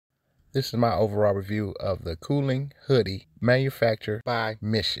This is my overall review of the cooling hoodie manufactured by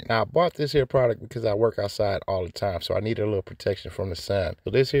Mission. Now I bought this here product because I work outside all the time, so I needed a little protection from the sun. So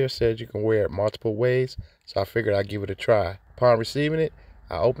this here says you can wear it multiple ways, so I figured I'd give it a try. Upon receiving it,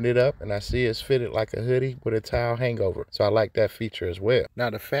 I opened it up and I see it's fitted like a hoodie with a towel hangover. So I like that feature as well. Now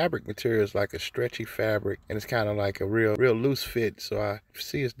the fabric material is like a stretchy fabric and it's kind of like a real loose fit. So I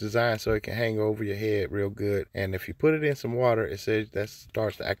see it's designed so it can hang over your head real good. And if you put it in some water, it says that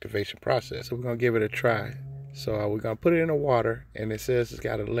starts the activation process. So we're gonna give it a try. So we're gonna put it in the water and it says it's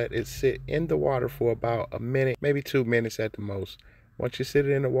gotta let it sit in the water for about a minute, maybe 2 minutes at the most. Once you sit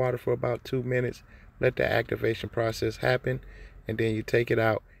it in the water for about 2 minutes, let the activation process happen. And then you take it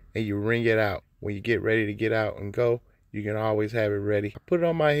out and you wring it out. When you get ready to get out and go, you can always have it ready. I put it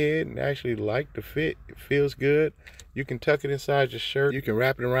on my head and actually like the fit. It feels good. You can tuck it inside your shirt. You can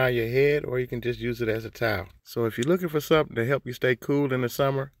wrap it around your head, or you can just use it as a towel. So if you're looking for something to help you stay cool in the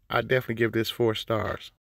summer, I definitely give this 4 stars.